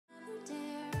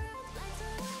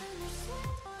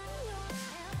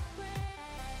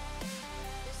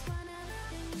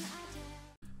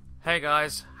Hey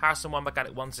guys, Harrison1 back at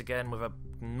it once again with a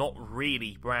not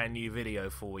really brand new video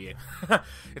for you.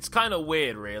 It's kind of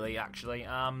weird really, actually.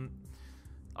 I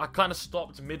kind of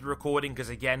stopped mid-recording because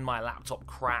again my laptop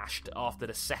crashed after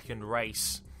the second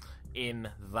race in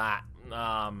that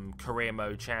career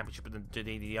mode championship,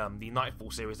 the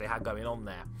Nightfall series they had going on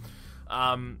there.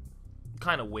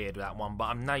 Kind of weird that one, but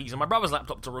I'm now using my brother's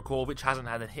laptop to record, which hasn't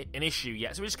had an issue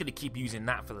yet, so we're just going to keep using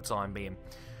that for the time being.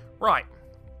 Right.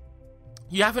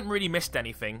 You haven't really missed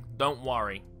anything, don't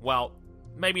worry. Well,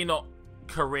 maybe not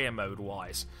career mode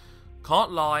wise.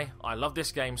 Can't lie, I love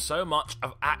this game so much,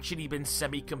 I've actually been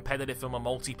semi-competitive from a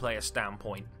multiplayer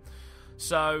standpoint.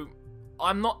 So,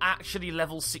 I'm not actually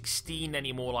level 16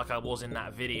 anymore like I was in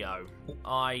that video.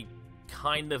 I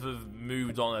kind of have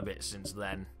moved on a bit since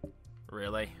then,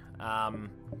 really.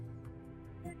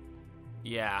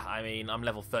 Yeah, I mean, I'm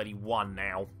level 31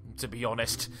 now, to be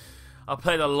honest. I've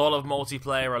played a lot of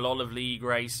multiplayer, a lot of league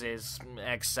races,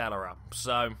 etc.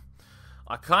 So,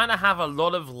 I kind of have a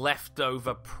lot of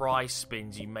leftover prize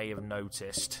spins you may have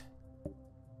noticed.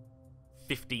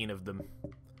 15 of them.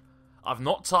 I've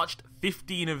not touched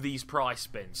 15 of these prize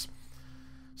spins.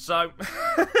 So,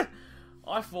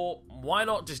 I thought, why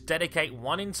not just dedicate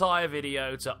one entire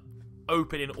video to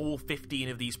opening all 15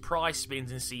 of these prize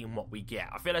spins and seeing what we get.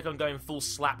 I feel like I'm going full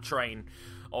slap train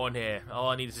on here. Oh,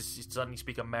 I need to suddenly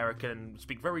speak American and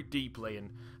speak very deeply and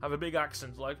have a big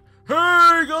accent like,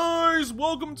 hey guys,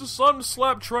 welcome to some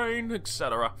slap train,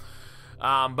 etc.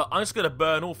 But I'm just going to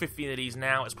burn all 15 of these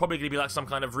now. It's probably going to be like some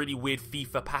kind of really weird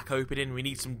FIFA pack opening. We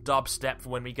need some dubstep for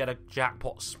when we get a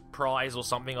jackpot prize or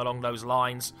something along those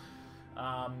lines.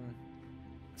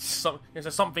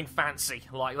 Something fancy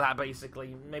like that,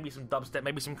 basically. Maybe some dubstep,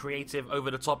 maybe some creative,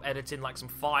 over-the-top editing, like some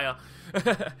fire.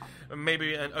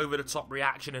 Maybe an over-the-top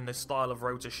reaction in the style of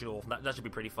Rotoshore. That should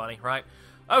be pretty funny, right?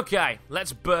 Okay,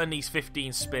 let's burn these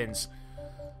 15 spins.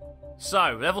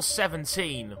 So, level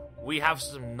 17, we have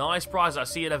some nice prizes. I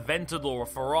see an Aventador, a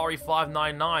Ferrari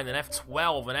 599, an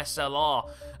F12, an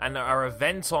SLR, and our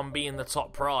Aventon being the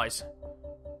top prize.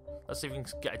 Let's see if we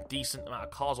can get a decent amount of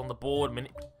cars on the board.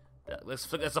 There's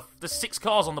 6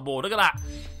 cars on the board. Look at that.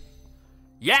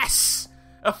 Yes!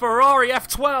 A Ferrari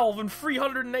F12 and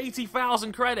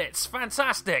 380,000 credits.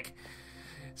 Fantastic.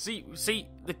 See,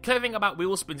 the clever thing about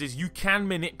wheel spins is you can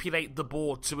manipulate the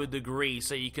board to a degree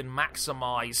so you can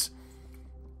maximize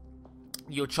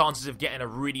your chances of getting a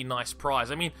really nice prize.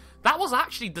 I mean, that was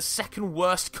actually the second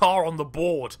worst car on the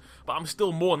board, but I'm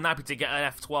still more than happy to get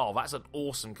an F12. That's an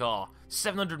awesome car.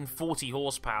 740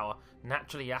 horsepower,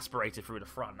 naturally aspirated through the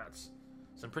front. That's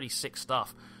some pretty sick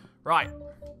stuff. Right,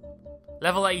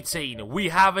 level 18. We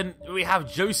have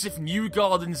Joseph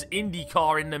Newgarden's Indy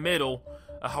car in the middle,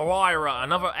 a Huayra,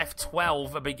 another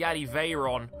F12, a Bugatti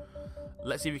Veyron.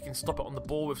 Let's see if we can stop it on the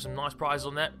board with some nice prizes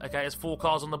on that. Okay, there's 4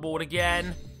 cars on the board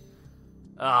again.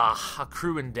 A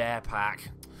Crew and Dare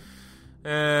pack.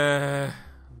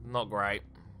 Not great.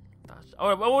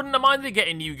 I wouldn't have minded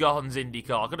getting Newgarden's Indy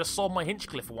car. I could have sold my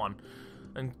Hinchcliffe one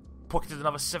and pocketed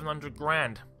another 700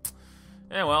 grand.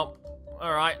 Yeah, well,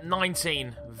 alright.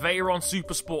 19. Veyron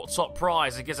Supersport top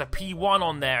prize. It gets a P1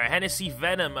 on there, a Hennessy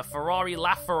Venom, a Ferrari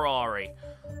LaFerrari.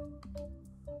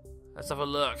 Let's have a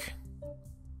look.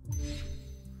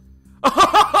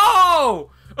 Oh!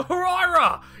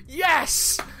 Huayra!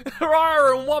 Yes!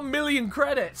 Huayra and 1 million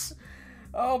credits!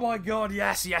 Oh my god,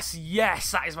 yes, yes,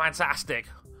 yes! That is fantastic.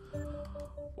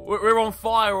 We're on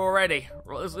fire already.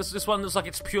 This one looks like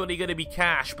it's purely going to be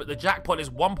cash, but the jackpot is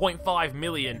 1.5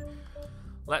 million.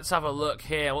 Let's have a look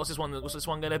here. What's this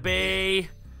one going to be?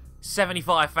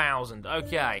 75,000.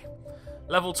 Okay.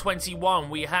 Level 21,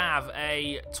 we have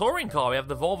a touring car. We have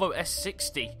the Volvo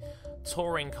S60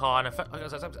 touring car, and I think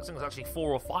there's actually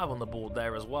 4 or 5 on the board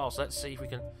there as well, so let's see if we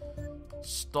can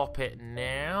stop it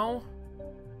now.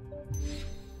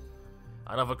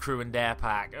 Another Crew and Dare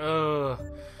pack. Ugh.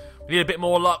 We need a bit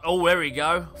more luck. Oh, there we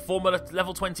go. Formula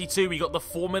level 22, we got the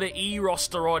Formula E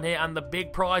roster on here, and the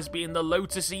big prize being the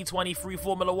Lotus E23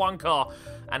 Formula 1 car,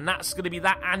 and that's going to be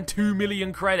that and 2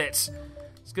 million credits.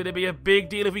 It's going to be a big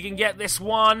deal if we can get this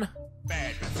one.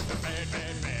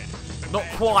 Not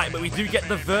quite, but we do get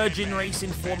the Virgin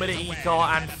Racing Formula E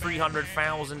car and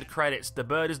 300,000 credits. The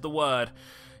bird is the word.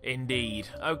 Indeed.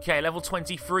 Okay, level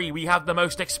 23. We have the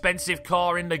most expensive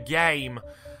car in the game.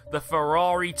 The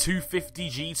Ferrari 250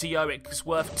 GTO. It's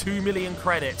worth 2 million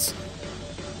credits.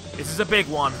 This is a big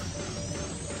one.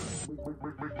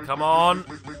 Come on.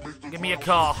 Give me a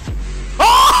car.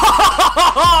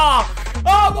 Oh!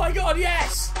 Oh my god,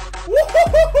 yes!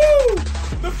 Woo-hoo-hoo-hoo!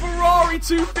 The Ferrari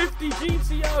 250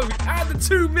 GTO and the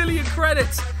 2 million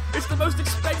credits. It's the most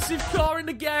expensive car in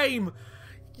the game.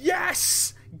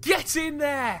 Yes! Get in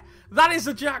there! That is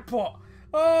a jackpot!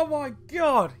 Oh my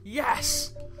god,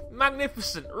 yes!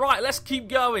 Magnificent. Right, let's keep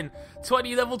going.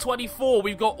 Level 24,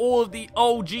 we've got all of the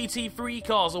old GT3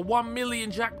 cars, a 1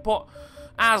 million jackpot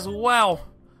as well.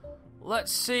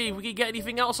 Let's see if we can get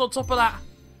anything else on top of that.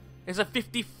 It's a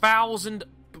 50,000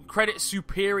 credit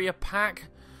superior pack.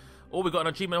 Oh, we've got an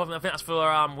achievement, I think that's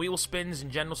for wheel spins in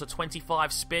general, so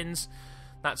 25 spins.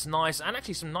 That's nice, and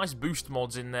actually some nice boost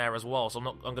mods in there as well, so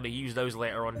I'm going to use those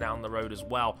later on down the road as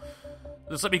well.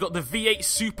 Looks like we've got the V8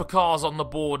 supercars on the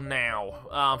board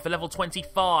now for level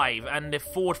 25, and the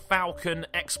Ford Falcon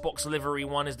Xbox livery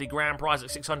one is the grand prize at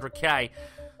 600k.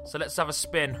 So let's have a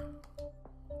spin.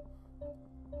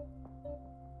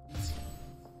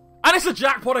 And it's a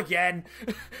jackpot again.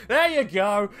 There you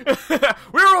go.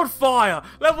 We're on fire.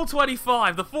 Level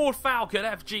 25, the Ford Falcon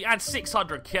FG, and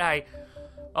 600k.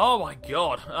 Oh my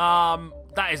god.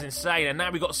 That is insane. And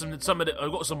now we've got some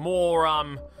more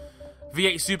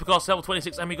V8 supercars level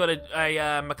 26, and we got a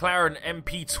McLaren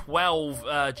MP12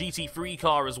 GT3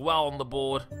 car as well on the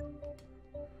board.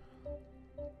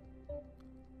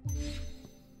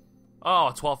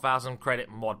 Oh, 12,000 credit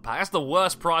mod pack. That's the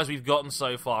worst prize we've gotten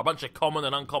so far. A bunch of common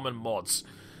and uncommon mods.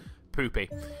 Poopy.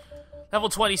 Level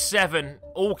 27,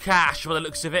 all cash by the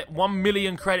looks of it. 1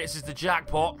 million credits is the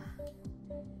jackpot.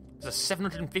 There's a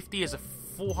 750, there's a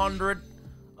 400.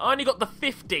 I only got the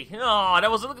 50. Oh, there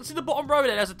was see the bottom row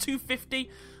there. There's a 250,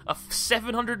 a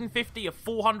 750, a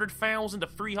 400,000, a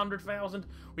 300,000.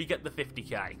 We get the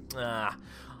 50k.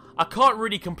 I can't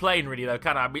really complain, really, though,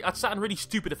 can I? I'd sound really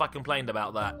stupid if I complained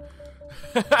about that.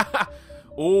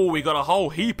 Oh, we got a whole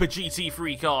heap of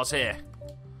GT3 cars here.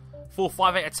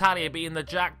 458 Italia being the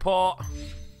jackpot.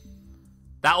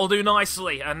 That'll do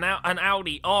nicely. And now an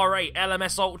Audi R8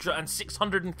 LMS Ultra and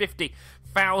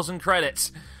 650,000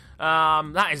 credits.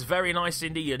 That is very nice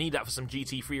indeed. You need that for some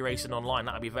GT3 racing online.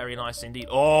 That'd be very nice indeed.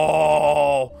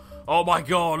 Oh my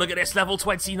god, look at this, level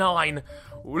 29.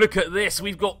 Look at this.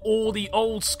 We've got all the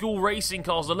old school racing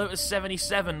cars. The Lotus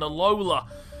 77, the Lola,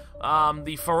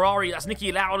 the Ferrari. That's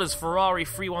Niki Lauda's Ferrari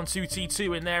 312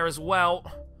 T2 in there as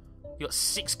well. You got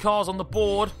 6 cars on the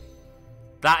board.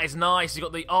 That is nice. You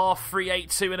got the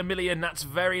R382 in a million. That's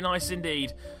very nice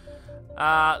indeed.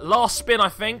 Last spin, I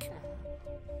think.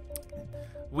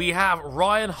 We have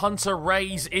Ryan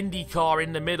Hunter-Reay's IndyCar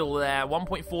in the middle there.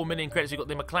 1.4 million credits. You've got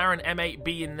the McLaren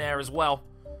M8B in there as well.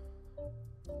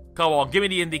 Come on, give me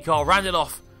the IndyCar. Round it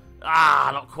off.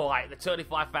 Not quite. The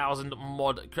 35,000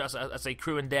 mod, that's a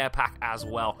crew and dare pack as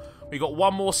well. We got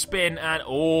one more spin, and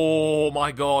oh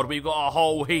my god, we've got a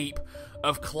whole heap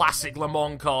of classic Le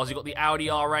Mans cars. You've got the Audi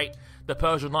R8, the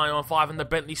Peugeot 915, and the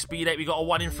Bentley Speed 8. We've got a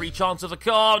 1 in 3 chance of a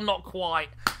car. Not quite.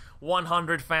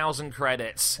 100,000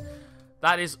 credits.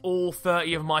 That is all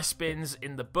 30 of my spins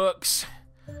in the books.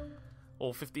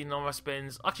 Or 15 of my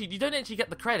spins. Actually, you don't actually get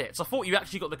the credits. I thought you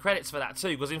actually got the credits for that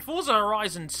too. Because in Forza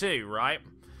Horizon 2, right?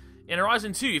 In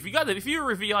Horizon 2, if you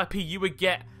were a VIP, you would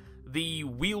get the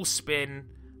wheel spin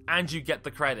and you get the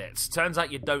credits. Turns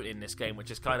out you don't in this game, which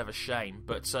is kind of a shame.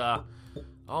 But,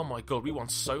 oh my god, we won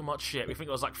so much shit. We think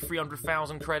it was like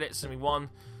 300,000 credits and we won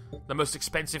the most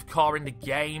expensive car in the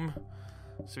game.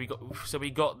 So we got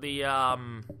the,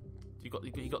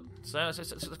 so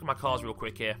let's look at my cars real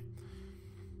quick here.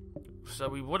 So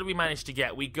what did we manage to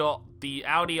get? We got the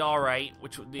Audi R8,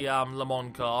 which was the Le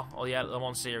Mans car, or the Le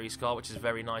Mans Series car, which is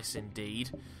very nice indeed.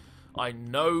 I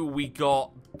know we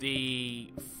got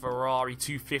the Ferrari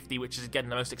 250, which is again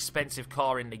the most expensive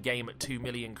car in the game at 2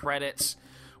 million credits.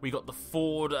 We got the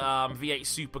Ford V8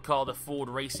 supercar, the Ford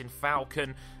Racing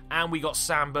Falcon, and we got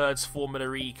Sam Bird's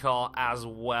Formula E car as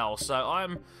well. So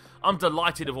I'm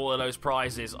delighted with all of those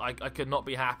prizes. I could not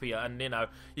be happier, and you know,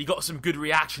 you got some good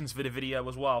reactions for the video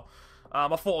as well. I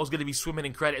thought I was going to be swimming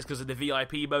in credits because of the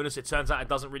VIP bonus. It turns out it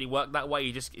doesn't really work that way.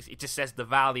 It just says the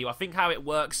value. I think how it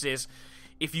works is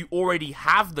if you already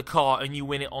have the car and you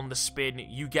win it on the spin,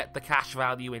 you get the cash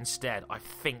value instead. I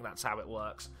think that's how it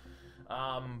works.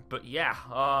 But yeah,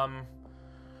 oh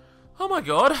my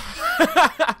god.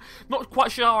 Not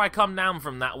quite sure how I come down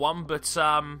from that one, but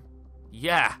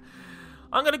yeah.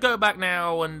 I'm going to go back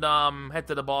now and head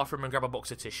to the bathroom and grab a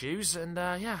box of tissues, and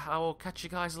yeah, I will catch you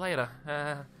guys later.